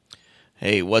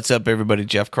Hey, what's up, everybody?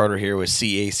 Jeff Carter here with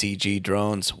CACG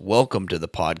Drones. Welcome to the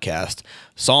podcast,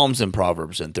 Psalms and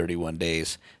Proverbs in 31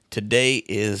 Days. Today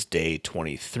is day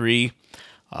 23.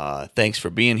 Thanks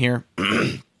for being here.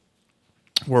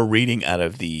 We're reading out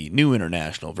of the New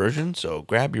International Version, so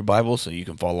grab your Bible so you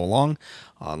can follow along.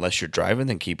 Unless you're driving,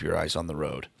 then keep your eyes on the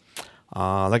road.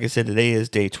 Like I said, today is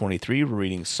day 23. We're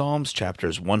reading Psalms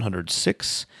chapters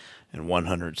 106 and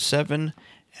 107,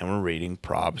 and we're reading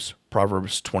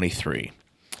Proverbs 23.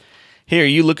 Hey, are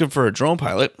you looking for a drone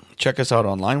pilot? Check us out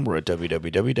online. We're at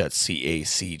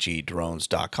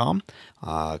www.cacgdrones.com.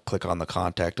 Click on the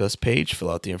Contact Us page, fill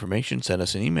out the information, send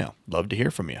us an email. Love to hear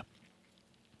from you.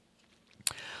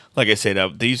 Like I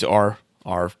said, these are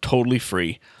totally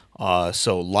free.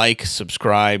 So like,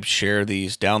 subscribe, share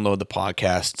these, download the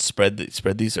podcast, spread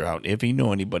these out. If you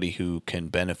know anybody who can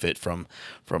benefit from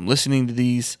listening to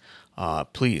these,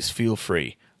 please feel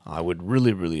free. I would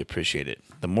really, really appreciate it.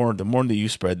 The more that you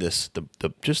spread this,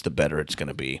 the better it's going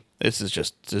to be. This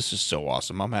is so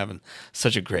awesome. I'm having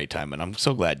such a great time, and I'm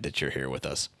so glad that you're here with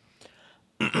us.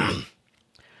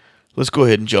 Let's go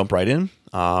ahead and jump right in.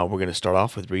 We're going to start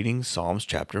off with reading Psalms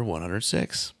chapter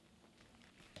 106.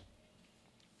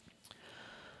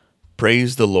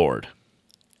 Praise the Lord.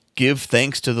 Give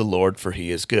thanks to the Lord, for he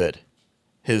is good.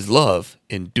 His love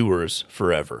endures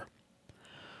forever.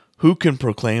 Who can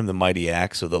proclaim the mighty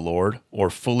acts of the Lord, or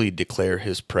fully declare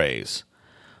his praise?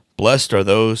 Blessed are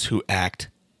those who act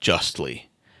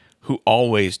justly, who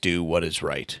always do what is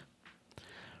right.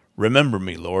 Remember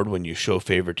me, Lord, when you show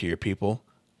favor to your people.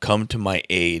 Come to my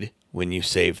aid when you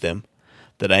save them,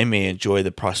 that I may enjoy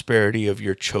the prosperity of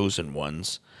your chosen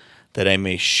ones, that I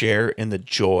may share in the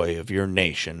joy of your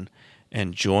nation,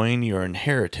 and join your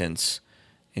inheritance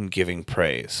in giving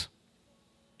praise.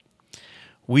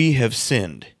 We have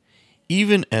sinned,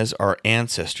 even as our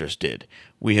ancestors did.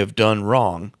 We have done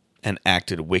wrong and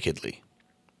acted wickedly.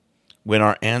 When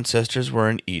our ancestors were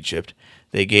in Egypt,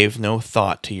 they gave no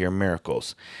thought to your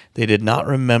miracles. They did not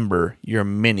remember your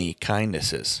many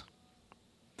kindnesses.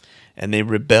 And they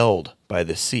rebelled by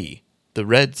the sea, the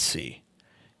Red Sea.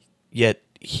 Yet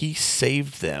he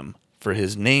saved them for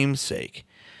his name's sake,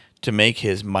 to make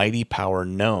his mighty power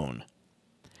known.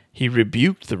 He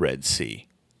rebuked the Red Sea,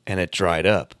 and it dried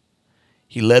up.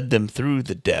 He led them through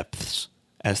the depths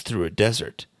as through a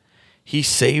desert. He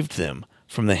saved them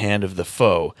from the hand of the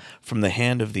foe, from the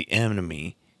hand of the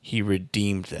enemy. He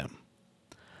redeemed them.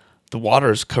 The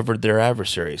waters covered their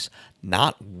adversaries.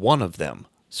 Not one of them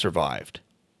survived.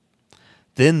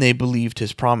 Then they believed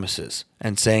his promises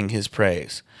and sang his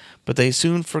praise, but they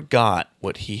soon forgot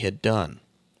what he had done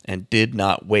and did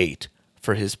not wait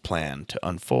for his plan to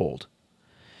unfold.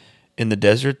 In the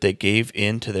desert they gave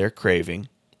in to their craving.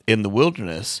 In the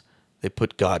wilderness, they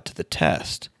put God to the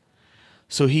test.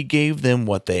 So he gave them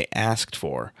what they asked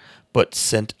for, but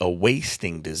sent a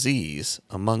wasting disease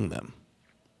among them.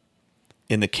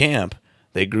 In the camp,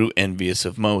 they grew envious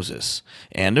of Moses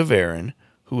and of Aaron,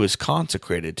 who was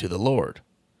consecrated to the Lord.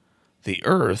 The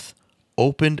earth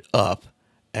opened up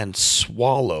and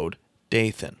swallowed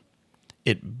Dathan.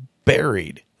 It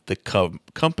buried the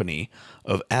company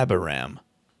of Abiram.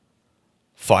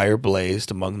 Fire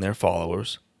blazed among their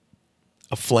followers.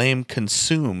 A flame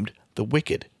consumed the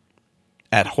wicked.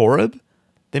 At Horeb,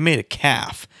 they made a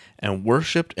calf and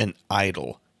worshipped an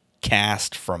idol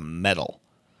cast from metal.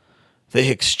 They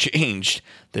exchanged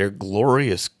their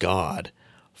glorious God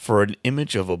for an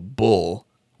image of a bull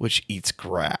which eats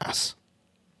grass.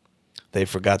 They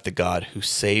forgot the God who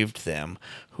saved them,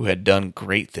 who had done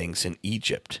great things in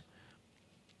Egypt,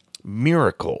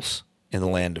 miracles in the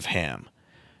land of Ham,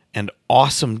 and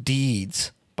awesome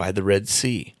deeds by the Red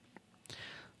Sea.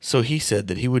 So he said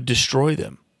that he would destroy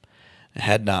them.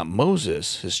 Had not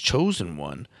Moses, his chosen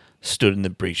one, stood in the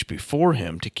breach before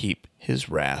him to keep his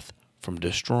wrath from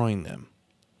destroying them.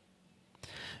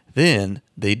 Then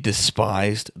they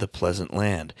despised the pleasant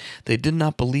land. They did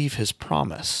not believe his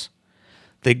promise.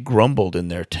 They grumbled in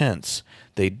their tents.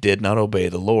 They did not obey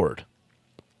the Lord.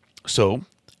 So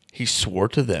he swore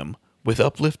to them with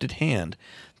uplifted hand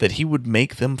that he would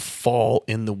make them fall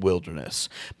in the wilderness,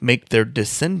 make their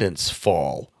descendants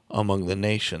fall among the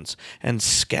nations, and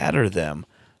scatter them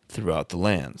throughout the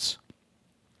lands.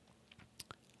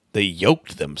 They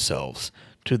yoked themselves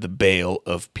to the Baal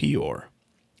of Peor,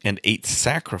 and ate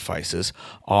sacrifices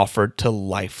offered to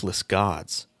lifeless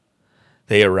gods.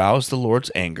 They aroused the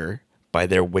Lord's anger by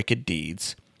their wicked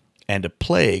deeds, and a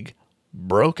plague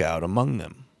broke out among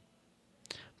them.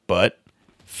 But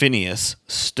Phinehas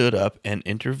stood up and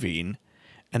intervened,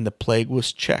 and the plague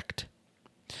was checked.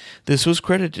 This was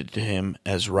credited to him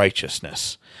as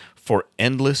righteousness for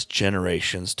endless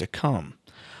generations to come.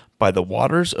 By the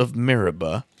waters of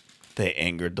Meribah they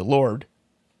angered the Lord,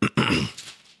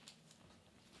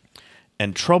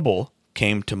 and trouble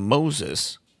came to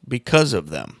Moses because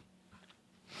of them.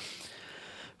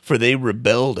 For they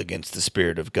rebelled against the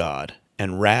Spirit of God,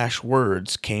 and rash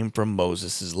words came from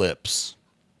Moses' lips.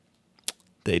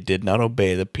 They did not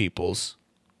obey the peoples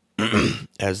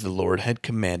as the Lord had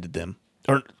commanded them.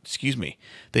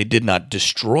 They did not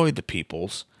destroy the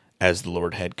peoples as the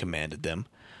Lord had commanded them,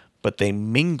 but they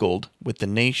mingled with the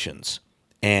nations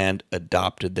and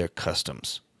adopted their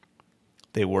customs.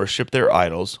 They worship their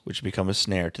idols, which become a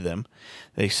snare to them.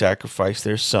 They sacrifice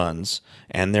their sons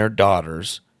and their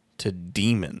daughters to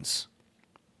demons.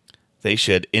 They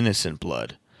shed innocent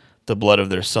blood, the blood of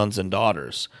their sons and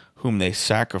daughters, whom they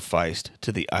sacrificed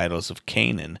to the idols of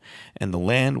Canaan, and the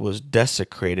land was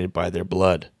desecrated by their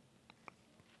blood.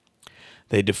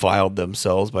 They defiled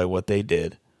themselves by what they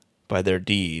did. By their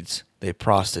deeds they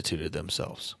prostituted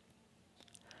themselves.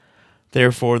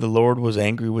 Therefore the Lord was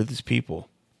angry with his people,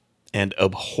 and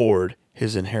abhorred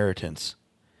his inheritance.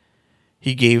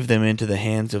 He gave them into the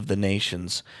hands of the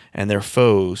nations, and their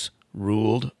foes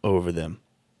ruled over them.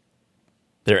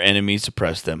 Their enemies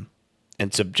oppressed them,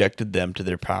 and subjected them to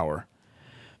their power.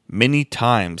 Many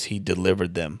times he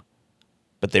delivered them,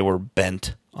 but they were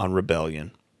bent on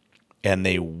rebellion, and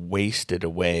they wasted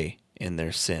away in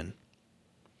their sin.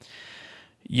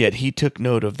 Yet he took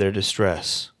note of their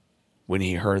distress when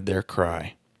he heard their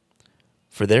cry.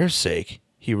 For their sake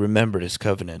he remembered his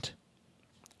covenant,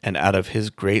 and out of his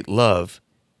great love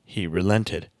he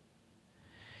relented.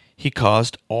 He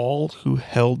caused all who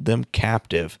held them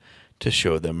captive to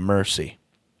show them mercy.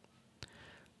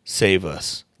 Save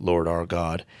us, Lord our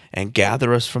God, and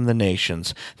gather us from the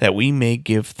nations, that we may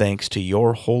give thanks to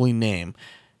your holy name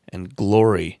and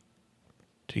glory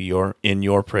in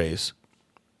your praise.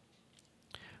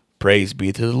 Praise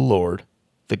be to the Lord,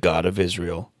 the God of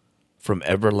Israel, from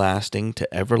everlasting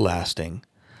to everlasting.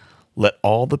 Let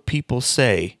all the people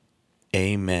say,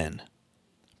 Amen.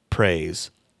 Praise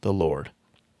the Lord.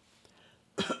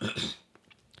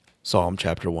 Psalm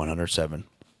chapter 107.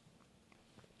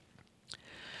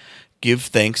 Give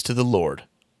thanks to the Lord,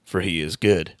 for he is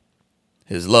good.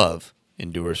 His love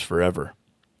endures forever.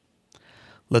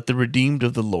 Let the redeemed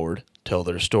of the Lord tell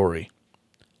their story.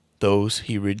 Those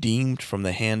he redeemed from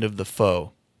the hand of the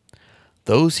foe.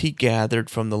 Those he gathered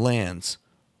from the lands,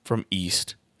 from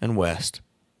east and west,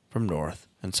 from north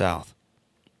and south.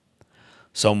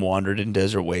 Some wandered in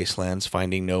desert wastelands,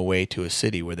 finding no way to a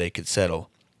city where they could settle.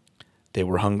 They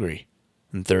were hungry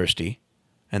and thirsty,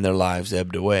 and their lives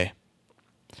ebbed away.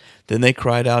 Then they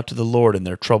cried out to the Lord in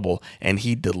their trouble, and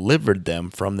he delivered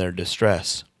them from their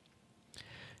distress.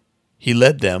 He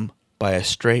led them by a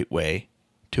straight way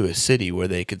to a city where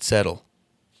they could settle.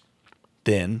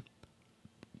 Then,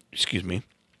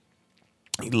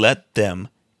 he let them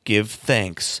give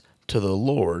thanks to the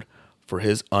Lord for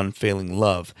his unfailing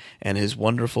love and his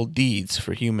wonderful deeds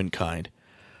for humankind.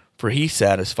 For he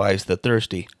satisfies the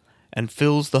thirsty and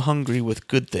fills the hungry with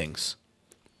good things.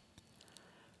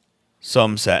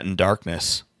 Some sat in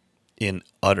darkness, in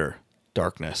utter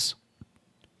darkness,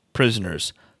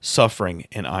 prisoners suffering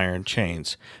in iron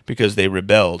chains, because they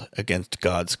rebelled against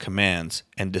God's commands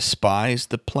and despised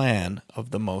the plan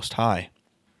of the Most High.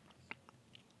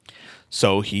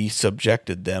 So he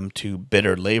subjected them to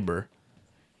bitter labor.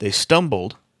 They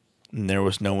stumbled, and there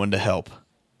was no one to help.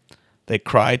 They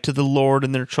cried to the Lord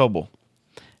in their trouble,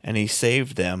 and he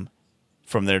saved them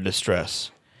from their distress.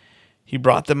 He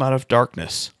brought them out of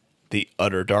darkness, the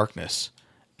utter darkness,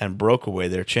 and broke away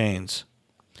their chains.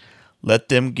 Let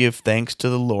them give thanks to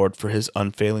the Lord for his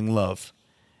unfailing love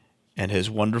and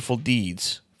his wonderful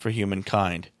deeds for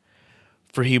humankind.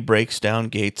 For he breaks down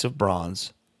gates of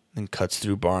bronze and cuts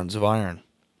through bars of iron.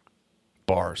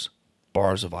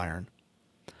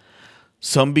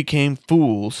 Some became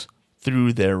fools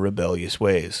through their rebellious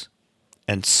ways,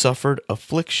 and suffered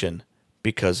affliction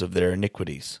because of their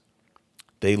iniquities.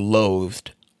 They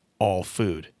loathed all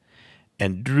food,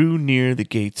 and drew near the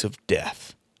gates of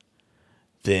death.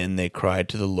 Then they cried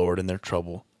to the Lord in their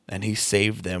trouble, and he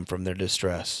saved them from their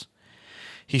distress.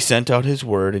 He sent out his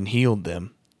word and healed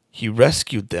them. He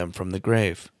rescued them from the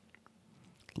grave.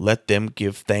 Let them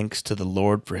give thanks to the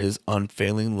Lord for his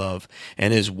unfailing love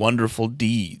and his wonderful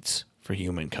deeds for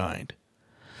humankind.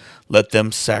 Let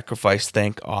them sacrifice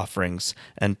thank offerings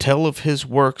and tell of his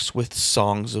works with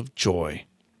songs of joy.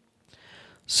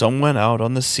 Some went out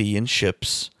on the sea in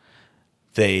ships.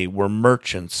 They were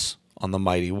merchants on the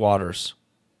mighty waters.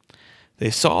 They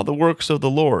saw the works of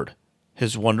the Lord,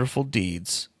 his wonderful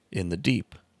deeds in the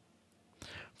deep.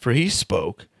 For he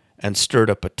spoke and stirred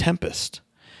up a tempest.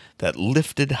 that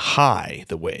lifted high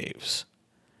the waves.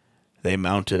 They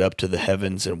mounted up to the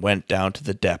heavens and went down to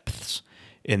the depths.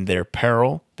 In their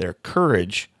peril, their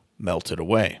courage melted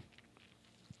away.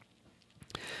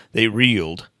 They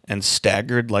reeled and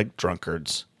staggered like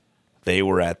drunkards. They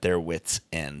were at their wits'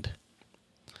 end.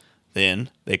 Then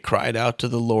they cried out to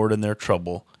the Lord in their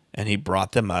trouble, and he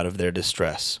brought them out of their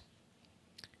distress.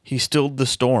 He stilled the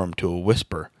storm to a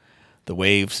whisper. The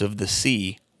waves of the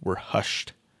sea were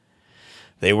hushed.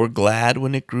 They were glad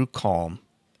when it grew calm,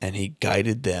 and he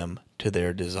guided them to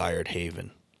their desired haven.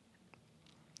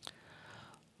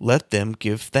 Let them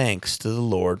give thanks to the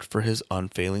Lord for his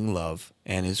unfailing love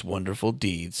and his wonderful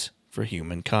deeds for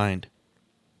humankind.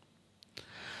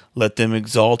 Let them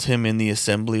exalt him in the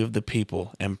assembly of the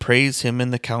people and praise him in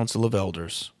the council of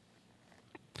elders.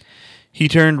 He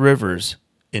turned rivers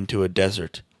into a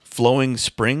desert, flowing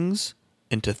springs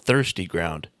into thirsty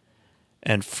ground,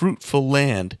 and fruitful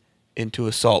land into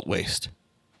a salt waste.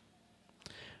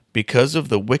 Because of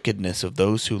the wickedness of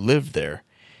those who lived there,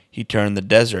 he turned the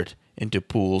desert into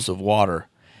pools of water,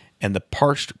 and the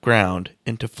parched ground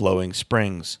into flowing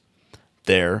springs.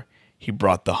 There he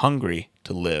brought the hungry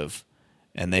to live,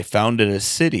 and they founded a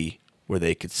city where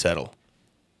they could settle.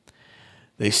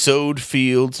 They sowed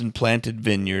fields and planted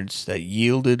vineyards that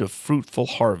yielded a fruitful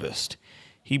harvest.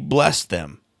 He blessed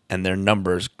them, and their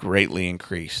numbers greatly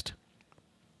increased.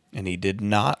 And he did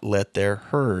not let their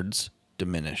herds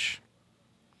diminish.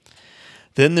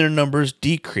 Then their numbers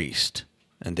decreased,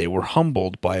 and they were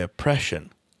humbled by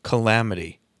oppression,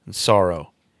 calamity, and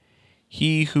sorrow.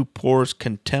 He who pours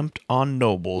contempt on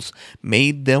nobles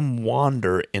made them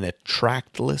wander in a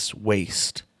trackless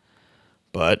waste.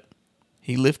 But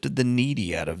he lifted the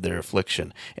needy out of their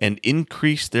affliction and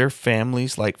increased their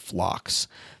families like flocks.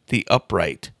 The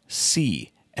upright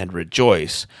see and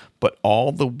rejoice, but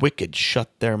all the wicked shut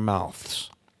their mouths.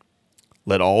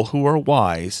 Let all who are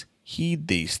wise heed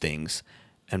these things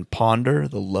and ponder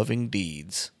the loving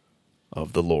deeds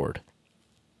of the Lord.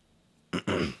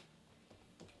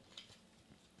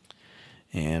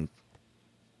 And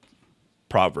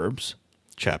Proverbs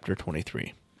chapter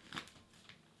 23.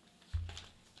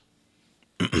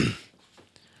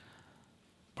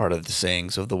 Part of the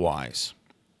sayings of the wise.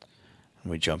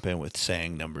 And we jump in with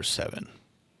saying number 7.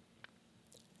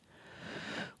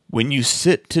 When you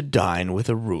sit to dine with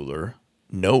a ruler,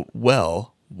 note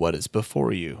well what is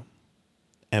before you,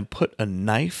 and put a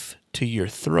knife to your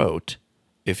throat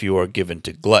if you are given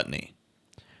to gluttony.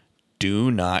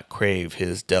 Do not crave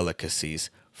his delicacies,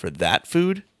 for that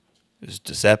food is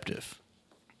deceptive.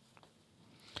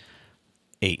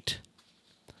 8.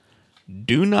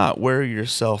 Do not wear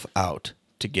yourself out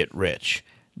to get rich.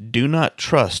 Do not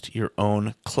trust your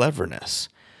own cleverness.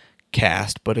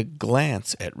 Cast but a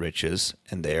glance at riches,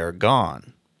 and they are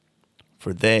gone.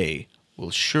 For they will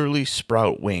surely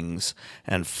sprout wings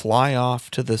and fly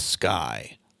off to the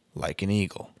sky like an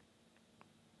eagle.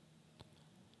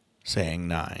 Saying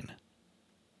 9.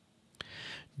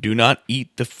 Do not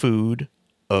eat the food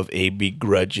of a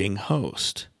begrudging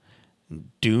host.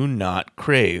 Do not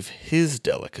crave his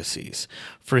delicacies,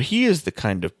 for he is the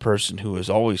kind of person who is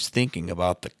always thinking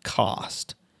about the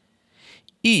cost.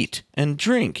 Eat and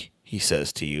drink, he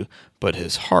says to you, but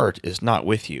his heart is not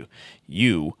with you.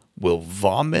 You will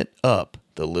vomit up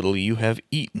the little you have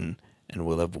eaten and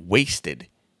will have wasted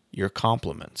your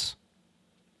compliments.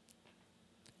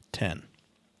 10.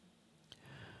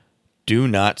 Do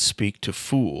not speak to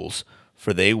fools,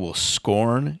 for they will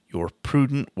scorn your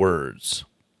prudent words.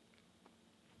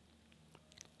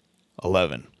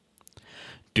 11.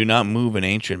 Do not move an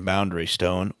ancient boundary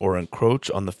stone or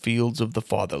encroach on the fields of the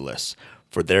fatherless,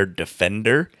 for their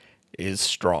defender is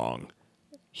strong.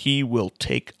 He will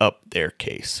take up their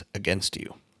case against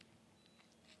you.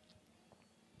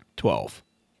 12.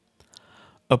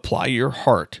 Apply your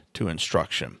heart to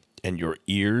instruction and your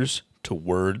ears to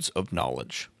words of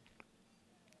knowledge.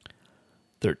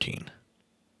 13.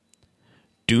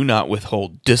 Do not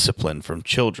withhold discipline from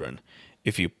children.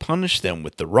 If you punish them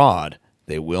with the rod,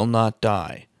 they will not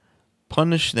die.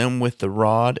 Punish them with the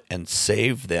rod and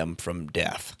save them from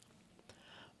death.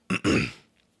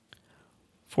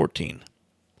 14.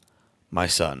 My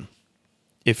son,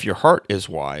 if your heart is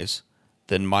wise,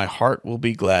 then my heart will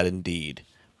be glad indeed.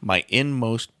 My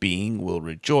inmost being will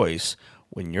rejoice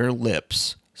when your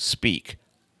lips speak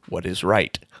what is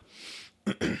right.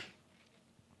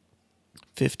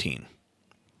 15.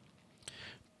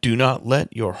 Do not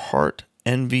let your heart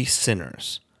envy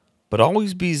sinners, but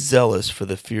always be zealous for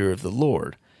the fear of the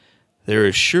Lord. There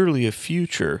is surely a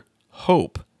future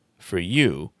hope for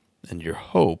you, and your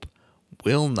hope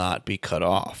will not be cut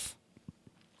off.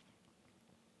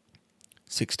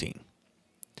 16.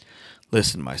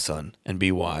 Listen, my son, and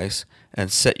be wise,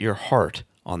 and set your heart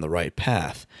on the right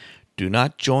path. Do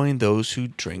not join those who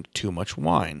drink too much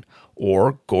wine,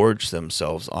 or gorge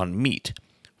themselves on meat,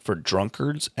 for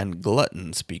drunkards and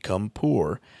gluttons become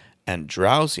poor, and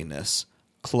drowsiness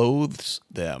clothes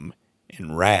them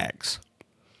in rags.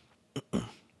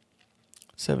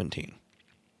 17.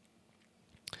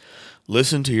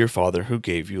 Listen to your father who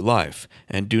gave you life,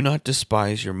 and do not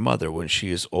despise your mother when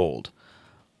she is old.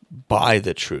 Buy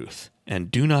the truth, and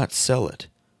do not sell it,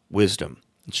 wisdom,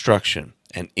 instruction,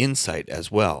 and insight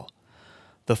as well.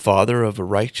 The father of a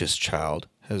righteous child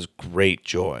has great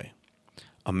joy.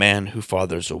 A man who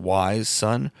fathers a wise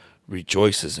son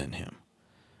rejoices in him.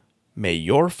 May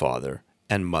your father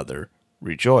and mother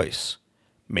rejoice.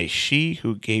 May she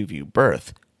who gave you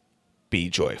birth be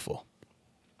joyful.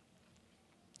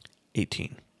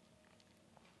 18.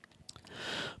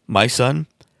 My son,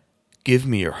 give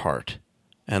me your heart,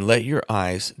 and let your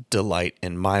eyes delight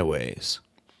in my ways.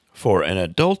 For an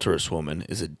adulterous woman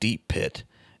is a deep pit,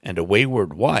 and a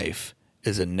wayward wife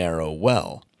is a narrow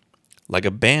well. Like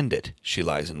a bandit she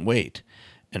lies in wait,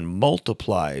 and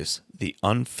multiplies the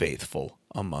unfaithful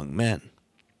among men.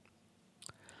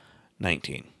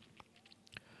 19.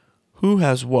 Who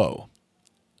has woe?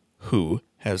 Who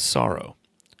has sorrow?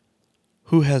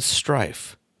 Who has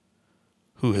strife?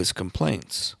 Who has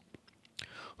complaints?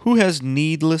 Who has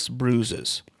needless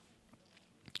bruises?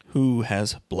 Who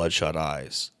has bloodshot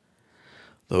eyes?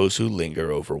 Those who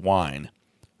linger over wine,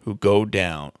 who go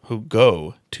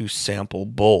to sample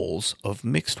bowls of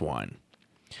mixed wine.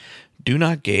 Do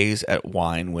not gaze at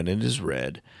wine when it is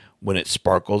red, when it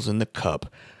sparkles in the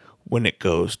cup, when it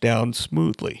goes down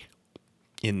smoothly.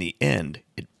 In the end,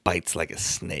 it bites like a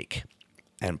snake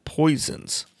and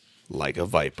poisons like a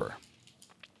viper.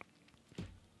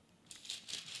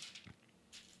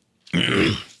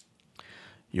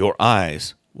 Your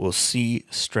eyes will see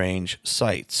strange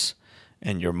sights,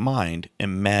 and your mind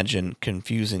imagine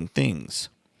confusing things.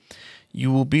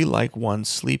 You will be like one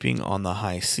sleeping on the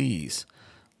high seas,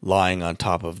 lying on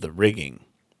top of the rigging.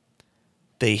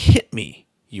 They hit me,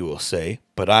 you will say,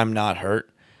 but I'm not hurt.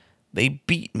 They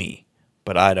beat me,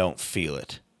 but I don't feel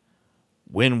it.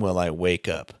 When will I wake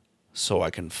up so I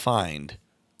can find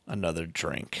another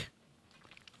drink?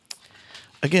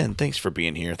 Again, thanks for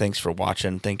being here. Thanks for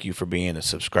watching. Thank you for being a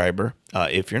subscriber.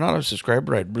 If you're not a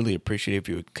subscriber, I'd really appreciate if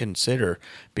you would consider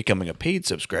becoming a paid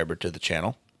subscriber to the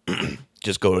channel.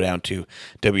 Just go down to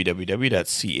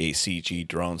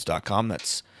www.cacgdrones.com.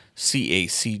 That's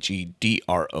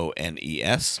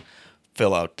CACGDRONES.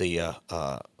 Fill out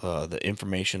the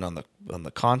information on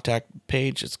the contact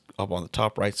page. It's up on the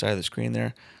top right side of the screen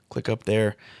there. Click up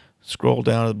there. Scroll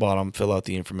down to the bottom. Fill out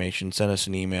the information. Send us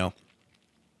an email.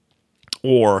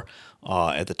 Or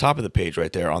at the top of the page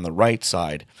right there on the right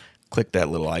side, click that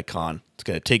little icon. It's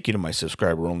going to take you to my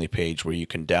subscriber-only page where you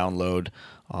can download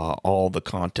all the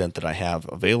content that I have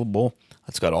available.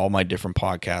 It's got all my different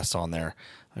podcasts on there.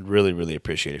 I'd really, really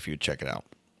appreciate it if you'd check it out.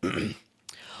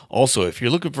 Also, if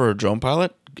you're looking for a drone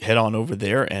pilot, head on over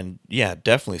there and, yeah,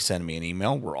 definitely send me an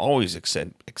email. We're always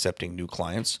accepting new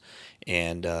clients,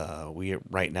 and we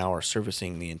right now are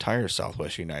servicing the entire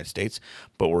southwest United States,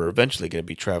 but we're eventually going to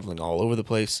be traveling all over the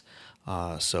place.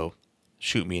 So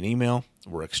shoot me an email.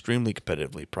 We're extremely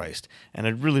competitively priced, and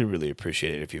I'd really, really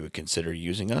appreciate it if you would consider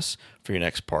using us for your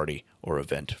next party or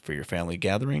event, for your family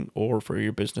gathering, or for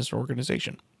your business or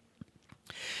organization.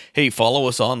 Hey, follow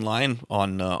us online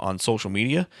on social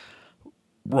media.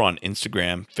 We're on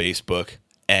Instagram, Facebook,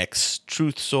 X,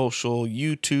 Truth Social,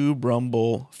 YouTube,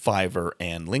 Rumble, Fiverr,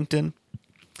 and LinkedIn.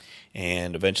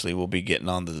 And eventually we'll be getting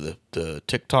onto the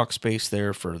TikTok space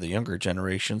there for the younger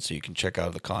generation, so you can check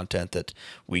out the content that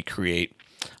we create.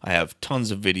 I have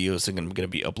tons of videos that I'm going to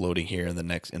be uploading here in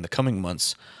the coming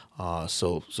months.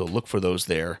 So look for those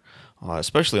there.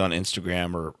 Especially on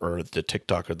Instagram or the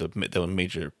TikTok or the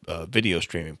major video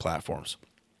streaming platforms.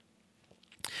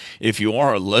 If you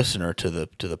are a listener to the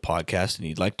podcast and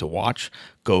you'd like to watch,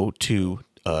 go to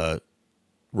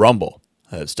Rumble.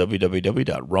 That's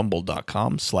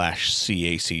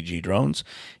www.rumble.com/CACGdrones,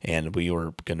 and we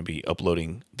are going to be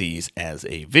uploading these as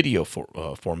a video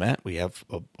format. We have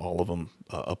all of them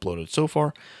uploaded so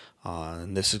far.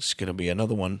 And this is going to be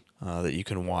another one that you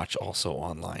can watch also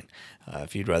online.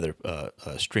 If you'd rather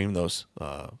stream those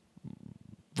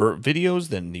videos,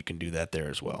 then you can do that there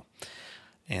as well.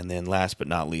 And then last but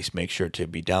not least, make sure to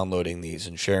be downloading these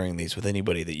and sharing these with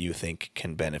anybody that you think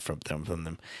can benefit from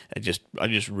them. I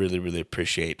just really, really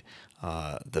appreciate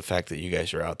the fact that you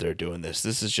guys are out there doing this.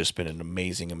 This has just been an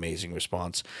amazing, amazing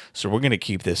response. So we're going to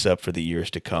keep this up for the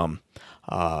years to come,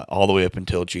 all the way up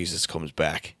until Jesus comes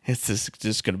back. It's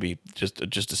just going to be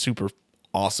just a super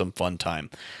awesome, fun time.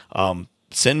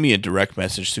 Send me a direct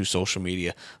message through social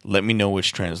media. Let me know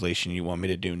which translation you want me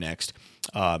to do next,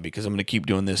 because I'm going to keep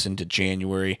doing this into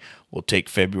January. We'll take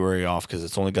February off because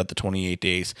it's only got the 28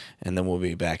 days, and then we'll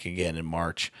be back again in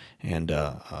March. And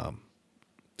I'll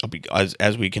be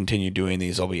as we continue doing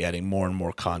these, I'll be adding more and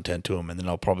more content to them, and then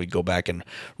I'll probably go back and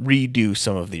redo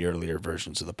some of the earlier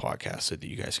versions of the podcast so that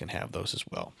you guys can have those as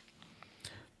well.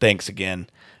 Thanks again.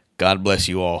 God bless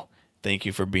you all. Thank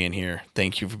you for being here.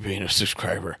 Thank you for being a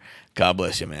subscriber. God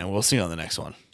bless you, man. We'll see you on the next one.